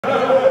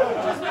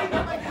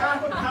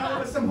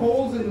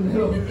holes in the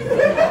middle.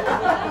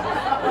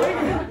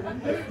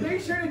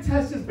 Make sure to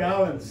test his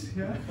balance.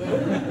 Yeah?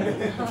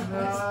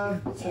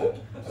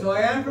 So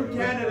I am from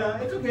Canada.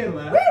 It's okay to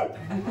laugh.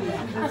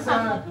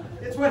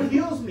 It's what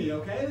heals me,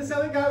 okay? This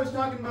other guy was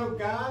talking about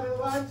God a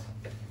lot.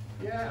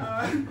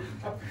 Yeah,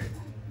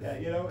 yeah,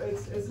 you know,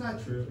 it's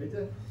not true.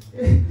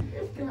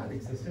 If God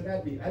existed,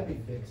 I'd be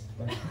fixed.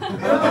 But,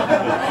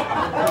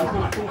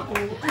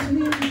 just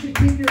means you should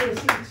keep your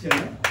receipts, you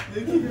know?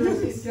 You keep your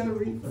receipts, get a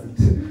refund.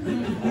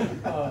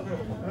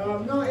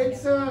 No,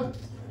 it's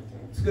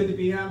good to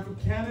be here. I'm from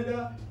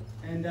Canada,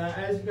 and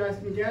as you guys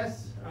can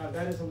guess,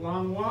 that is a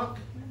long walk.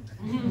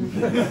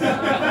 Just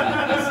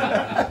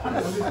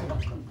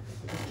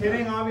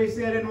kidding,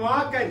 obviously I didn't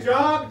walk, I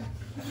jogged.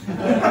 I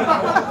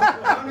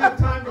don't have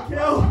time to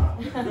kill.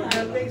 I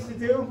have things to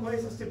do,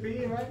 places to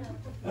be, right?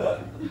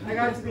 I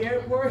got to the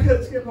airport,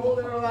 Skip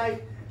Holden were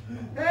like,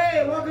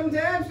 hey, welcome to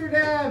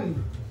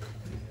Amsterdam.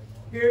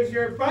 Here's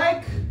your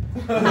bike.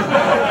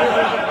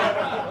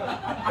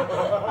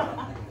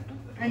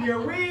 And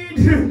your weed.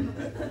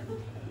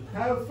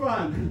 Have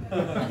fun.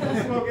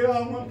 Smoke it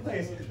all in one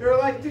place. They were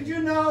like, did you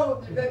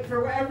know that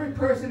for every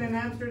person in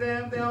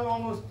Amsterdam, they have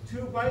almost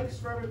 2 bikes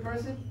for every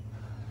person?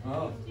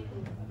 Oh.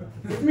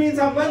 Which means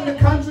I'm letting the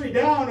country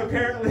down,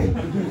 apparently.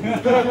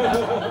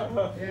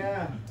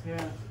 Yeah.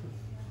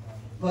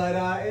 But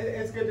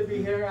it's good to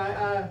be here.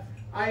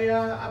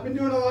 I've been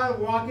doing a lot of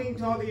walking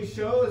to all these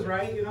shows,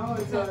 right? You know,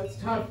 it's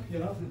tough, you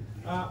know.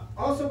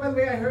 Also, by the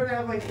way, I heard I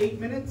have like 8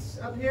 minutes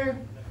up here,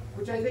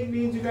 which I think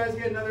means you guys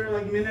get another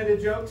like minute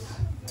of jokes.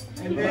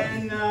 And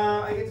then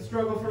I get to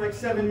struggle for like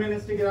 7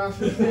 minutes to get off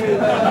the stage.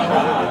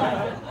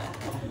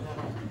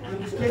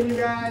 I'm just kidding, you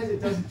guys.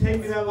 It doesn't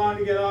take me that long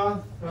to get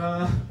off.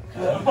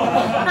 It's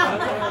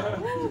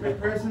a bit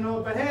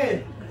personal, but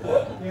hey,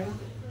 you know,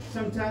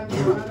 sometimes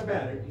you run out of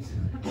batteries.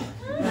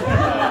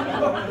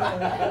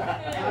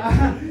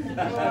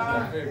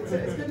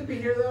 It's good to be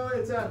here, though.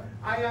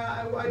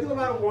 I do a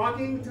lot of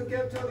walking to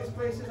get to all these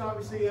places.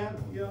 Obviously,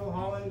 you know,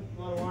 Holland,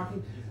 a lot of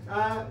walking.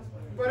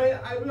 But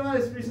I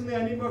realized recently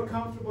I need more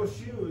comfortable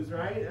shoes,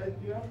 right?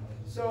 You know,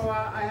 so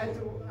I had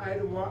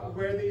to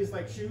wear these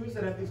like shoes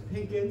that have these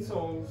pink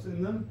insoles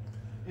in them,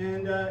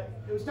 and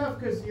it was tough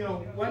because you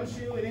know one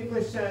shoe in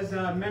English says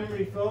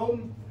memory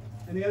foam,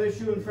 and the other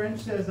shoe in French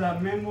says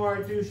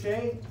memoire douche.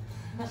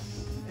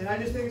 And I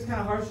just think it's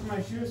kind of harsh for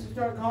my shoes to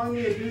start calling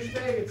me a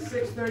douchebag at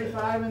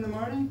 6:35 in the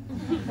morning.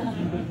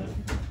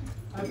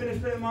 I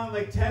finished putting them on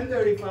like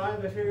 10:35.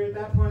 I figured at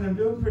that point I'm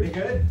doing pretty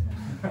good.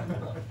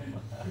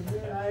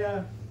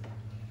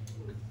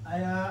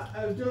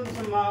 I was doing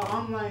some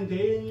online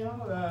dating, you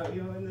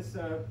know, in this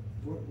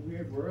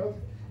weird world.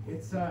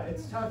 It's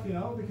tough, you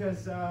know,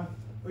 because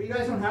well, you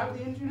guys don't have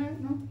the internet,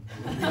 no?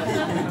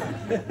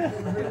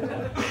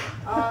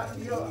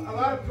 You know, a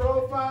lot of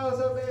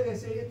profiles out there, they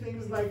say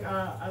things like,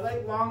 I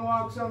like long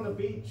walks on the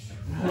beach.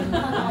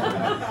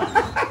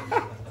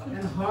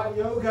 And hot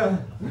yoga.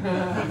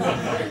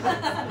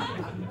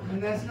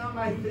 And that's not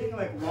my thing,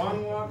 like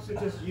long walks are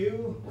just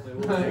you.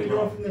 You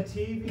go from the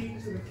TV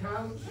to the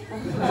couch.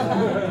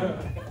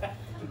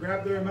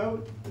 Grab the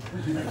remote,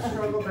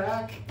 struggle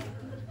back.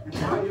 And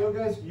hot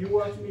yoga is you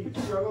watch me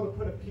struggle to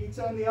put a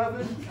pizza in the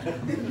oven.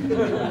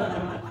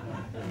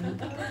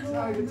 It's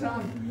not a good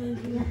time.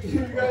 You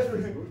guys were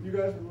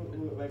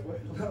like, what?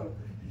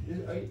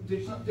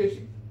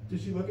 Did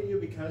she look at you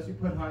because you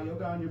put hot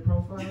yoga on your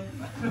profile?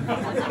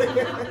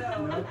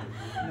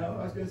 No,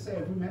 I was going to say,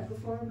 have we met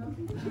before? No?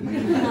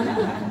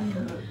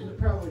 We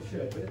probably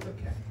should, but it's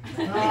okay.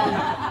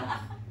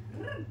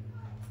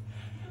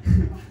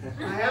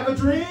 I have a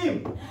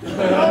dream.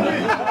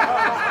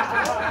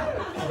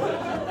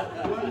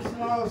 One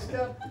small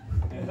step.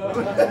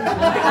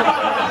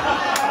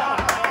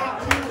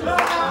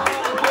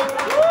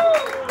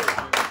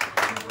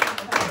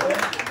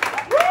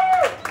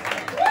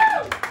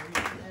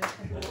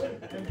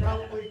 And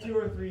probably 2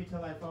 or 3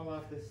 till I fall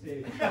off the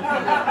stage.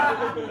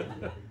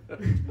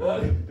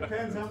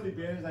 Depends how many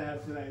beers I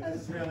have tonight.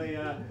 This is really,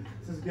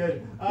 this is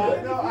good.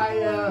 What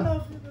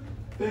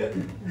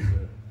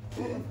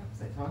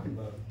was I talking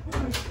about?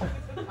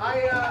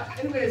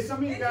 Anyways,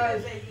 some of you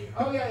guys,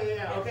 oh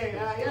yeah, okay,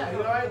 yeah, you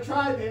know, I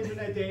tried the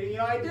internet dating, you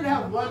know, I did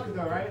have luck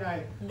though, right?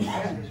 I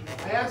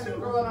asked a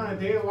girl out on a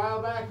date a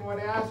while back, and what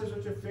I asked was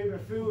what's your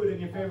favorite food and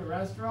your favorite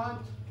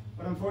restaurant,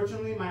 but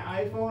unfortunately my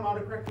iPhone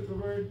autocorrected the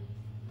word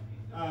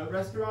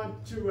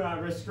restaurant to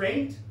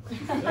restraint.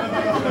 So,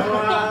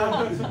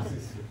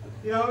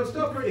 you know, it was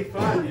still pretty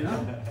fun, you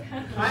know.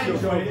 I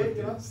enjoyed it,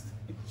 you know.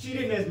 She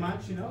didn't as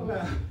much, you know,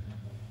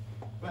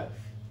 but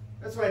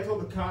that's what I told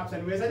the cops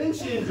anyways. I think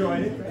she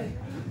enjoyed it, right?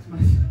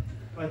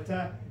 But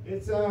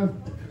it's,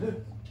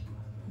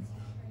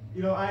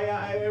 you know,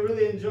 I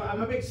really enjoy,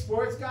 I'm a big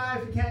sports guy,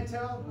 if you can't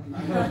tell.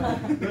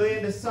 I'm really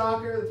into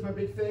soccer, that's my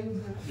big thing.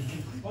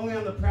 Only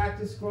on the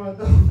practice squad,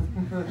 though.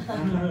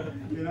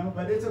 You know,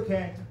 but it's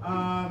okay.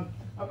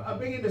 I'm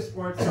big into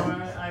sports, so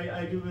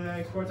I do really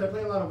like sports. I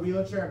play a lot of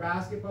wheelchair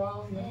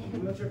basketball. You know?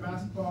 Wheelchair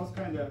basketball is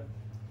kind of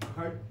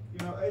hard, you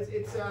know,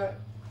 it's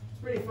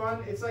pretty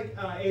fun. It's like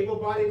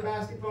able-bodied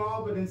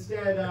basketball, but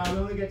instead we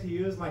only get to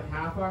use like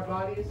half our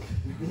bodies.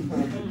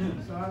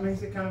 So that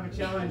makes it kind of a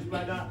challenge.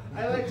 But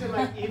I like to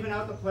like even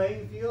out the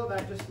playing field.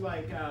 I just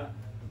like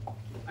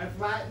I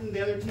flatten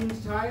the other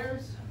team's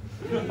tires.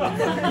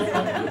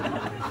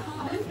 Yeah.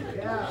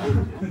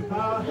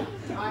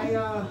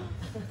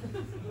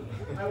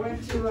 I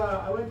went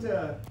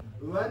to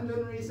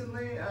London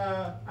recently.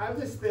 I have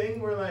this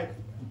thing where like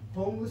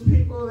homeless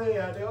people they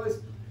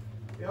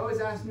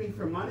always ask me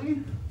for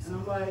money, and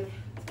I'm like,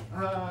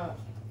 I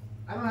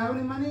don't have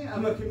any money.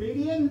 I'm a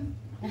comedian.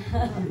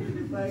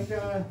 Like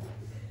the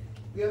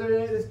other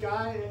day, this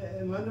guy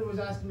in London was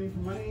asking me for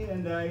money,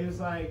 and he was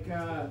like,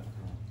 "Do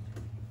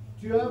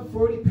you have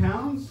 40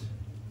 pounds?"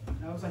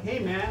 And I was like, "Hey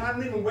man, I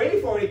don't even weigh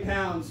 40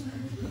 pounds.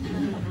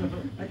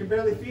 I can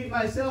barely feed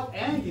myself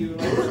and you. Like,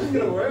 this isn't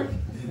gonna work."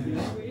 You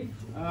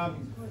know?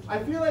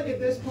 I feel like at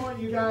this point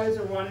you guys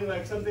are wanting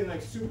like something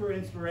like super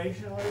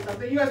inspirational or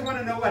something. You guys want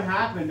to know what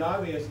happened,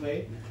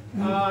 obviously.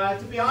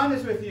 To be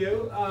honest with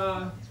you,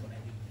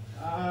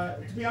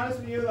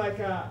 like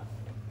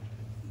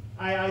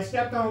I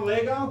stepped on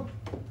Lego,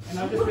 and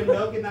I've just been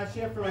milking that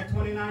shit for like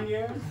 29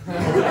 years.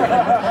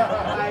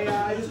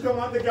 I just don't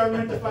want the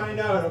government to find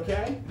out,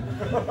 okay?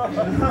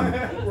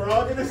 We're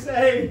all gonna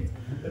say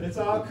that it's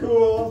all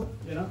cool,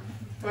 you know.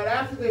 But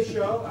after this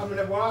show, I'm going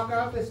to walk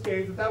off the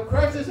stage without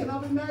crutches, and I'll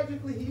be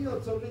magically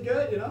healed, so it'll be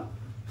good, you know?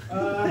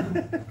 No,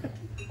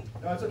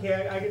 it's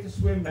okay. I get to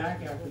swim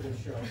back after this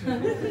show.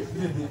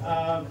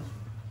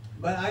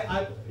 But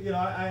I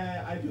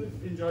do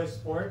enjoy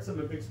sports. I'm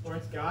a big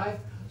sports guy.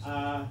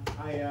 I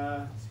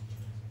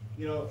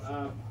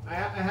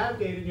have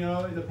dated, you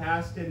know, in the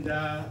past, and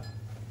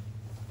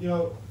you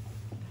know,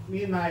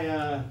 me and my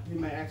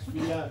ex,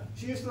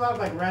 she used to love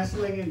like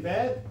wrestling in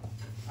bed.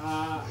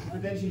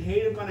 But then she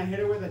hated when I hit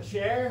her with a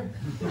chair.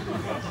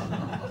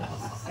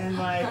 And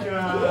like,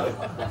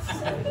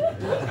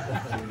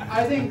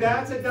 I think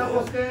that's a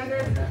double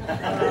standard.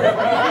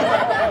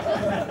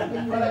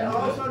 But I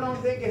also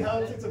don't think it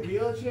helps it's a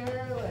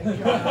wheelchair. Like,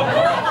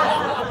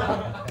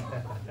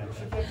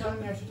 she kept telling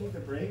me I should take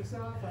the brakes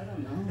off. I don't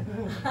know.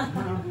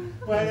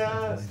 But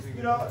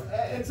you know,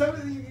 and some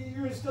of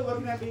you were still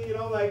looking at me, you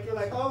know, like you're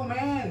like, oh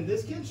man,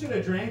 this kid should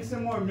have drank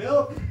some more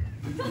milk.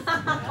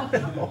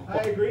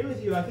 I agree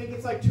with you. I think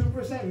it's like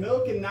 2%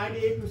 milk and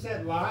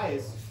 98%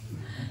 lies.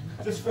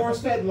 Just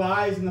force-fed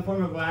lies in the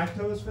form of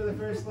lactose for the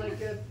first, like,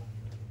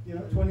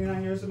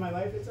 29 years of my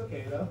life. It's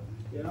okay, though.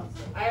 You know,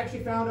 I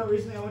actually found out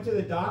recently. I went to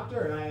the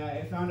doctor and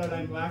I found out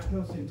I'm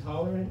lactose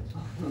intolerant.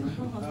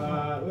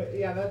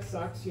 Yeah, that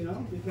sucks. You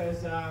know,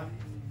 because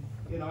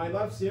you know, I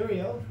love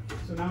cereal,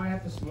 so now I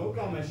have to smoke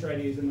all my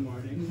shreddies in the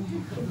morning.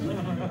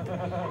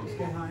 Just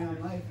get high on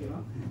life, you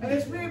know. And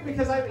it's weird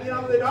because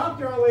the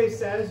doctor always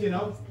says, you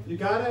know, you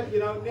gotta, you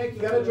know, Nick,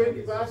 you gotta drink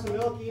a glass of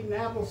milk, eat an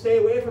apple, stay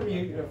away from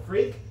you, you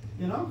freak,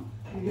 you know.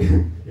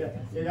 Yeah,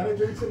 you gotta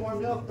drink some more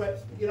milk,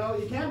 but you know,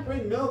 you can't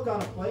bring milk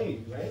on a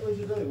plane, right? Which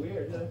is really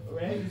weird,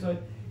 right? So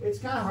it's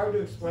kind of hard to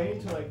explain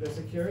to like the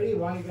security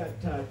why you got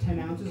 10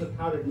 ounces of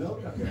powdered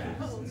milk up your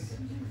ass.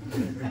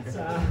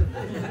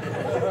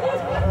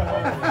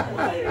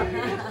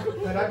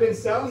 But I've been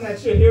selling that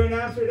shit here in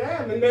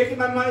Amsterdam and making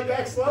my money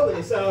back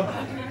slowly. So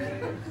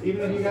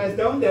even if you guys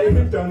don't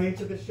donate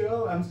to the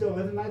show, I'm still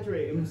living my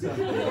dream. So.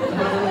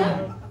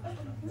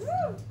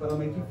 But I'll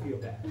make you feel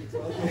bad.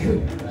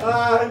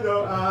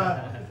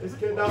 It's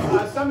good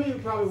though. Some of you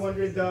probably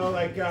wondered though,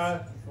 like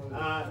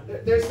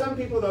there's some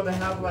people though that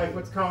have like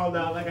what's called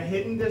like a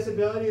hidden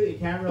disability that you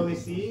can't really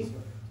see.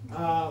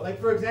 Like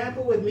for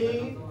example, with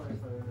me.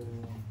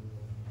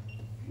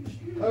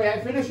 Oh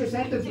yeah, finish your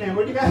sentence, man.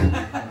 What do you got?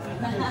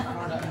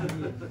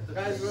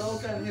 Guys, we all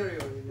can hear you.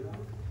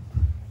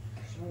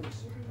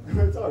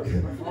 It's all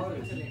good.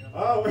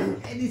 Oh,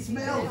 and he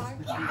smells.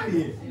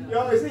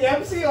 Yo, is the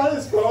MC on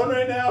his phone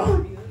right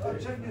now?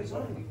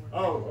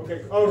 Oh,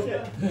 okay. Oh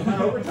shit. Am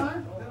I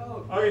overtime?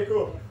 Okay,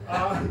 cool.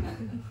 Oh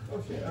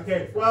shit.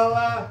 Okay. Well,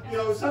 you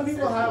know, some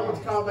people have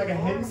what's called like a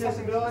hidden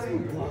disability.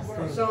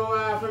 So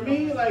for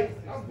me, like,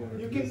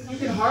 you can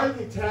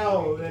hardly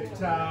tell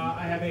that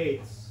I have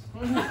AIDS.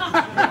 But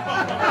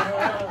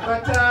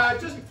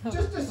just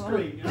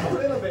discreet, you know, a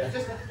little bit,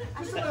 just a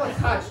little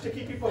touch to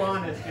keep people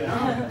honest, you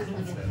know.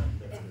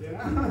 You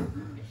know?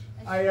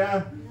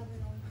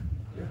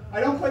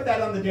 I don't put that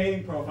on the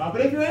dating profile,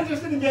 but if you're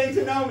interested in getting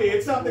to know me,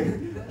 it's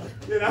something,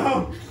 you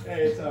know.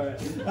 Hey, it's all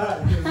right.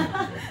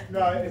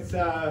 No, it's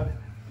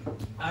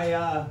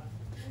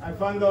I'm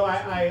fun though.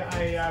 I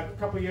a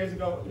couple years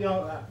ago, you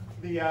know,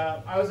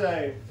 I was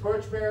a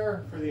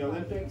torchbearer for the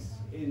Olympics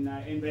in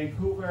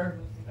Vancouver.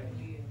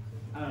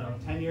 I don't know,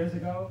 10 years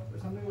ago or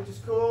something, which is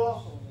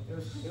cool. It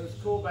was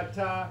cool, but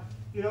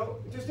you know,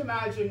 just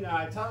imagine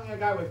telling a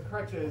guy with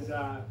crutches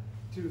to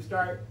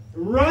start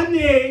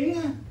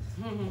running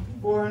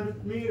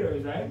 400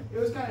 meters, right? It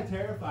was kind of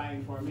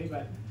terrifying for me,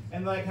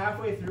 and like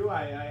halfway through,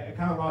 I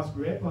kind of lost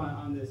grip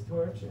on this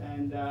torch,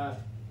 and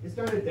it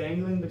started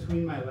dangling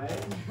between my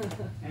legs.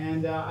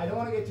 And I don't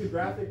want to get too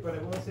graphic, but I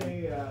will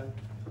say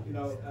you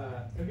know,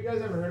 have you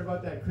guys ever heard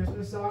about that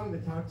Christmas song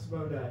that talks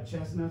about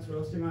chestnuts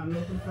roasting on an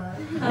open fire?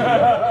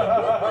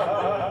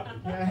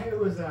 Yeah, it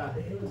was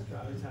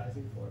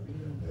traumatizing for me.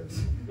 It's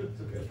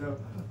good though.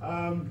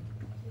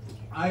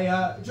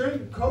 During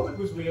COVID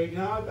was weird. You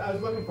know, I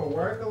was looking for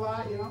work a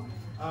lot.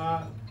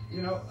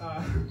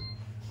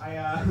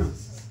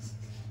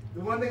 The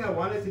one thing I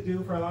wanted to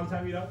do for a long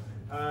time, you know,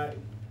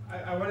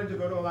 I wanted to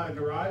go to a lot of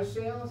garage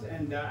sales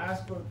and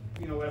ask for,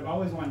 you know, what I've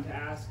always wanted to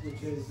ask,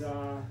 which is,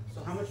 so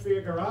how much for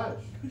your garage?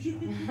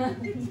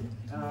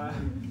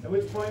 At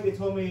which point they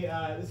told me,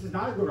 this is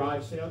not a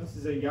garage sale, this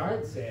is a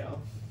yard sale.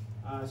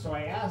 So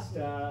I asked,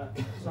 so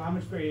how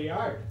much for your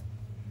yard?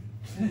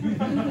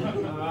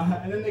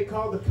 And then they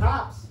called the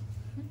cops.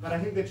 But I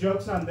think the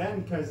joke's on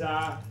them, because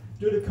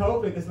due to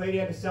COVID, this lady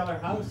had to sell her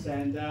house,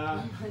 and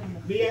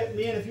me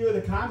and a few of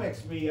the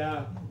comics, we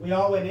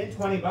all went in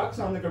 $20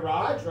 on the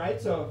garage,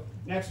 right? So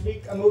next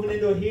week I'm moving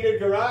into a heated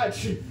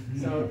garage.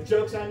 So the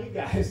joke's on you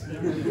guys.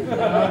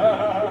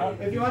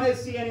 If you want to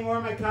see any more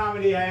of my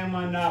comedy, I am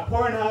on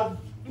Pornhub.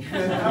 All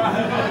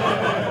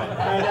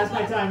right, that's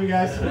my time, you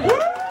guys.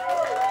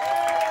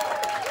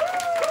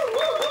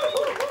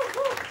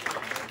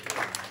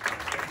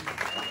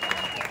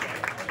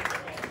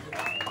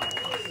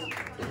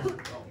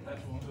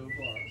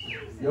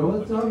 Yo,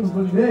 what time is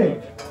for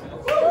Nick?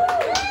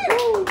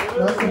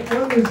 That's the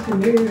funniest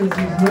comedians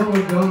he's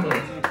never done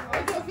it.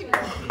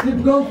 Keep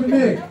going for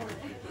Nick.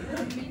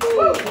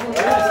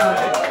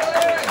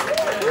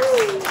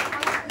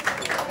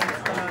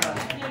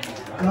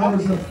 That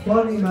was a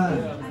funny man.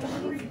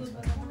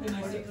 He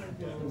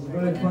was a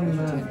very funny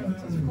man.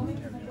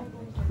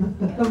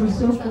 That was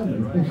so funny.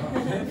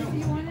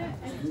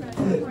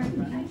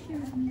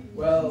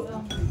 Well,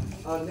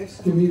 our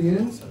next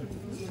comedian.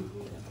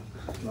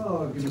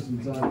 Oh, give us some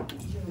time.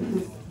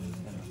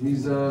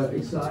 He's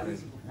excited.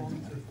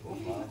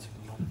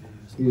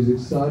 He's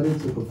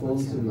excited to perform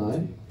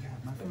tonight.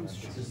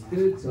 It's his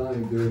third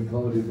time doing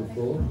comedy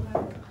before.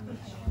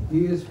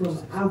 He is from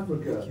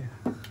Africa.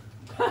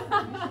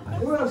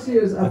 Who else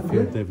here is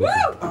African?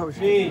 Oh,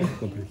 me.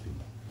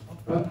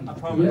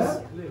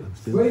 Yeah?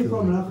 Where are you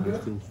from in Africa?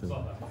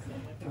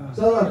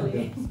 South Africa.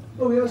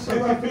 Oh, we have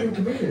South African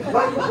comedians. Where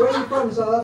are you from, South Africa?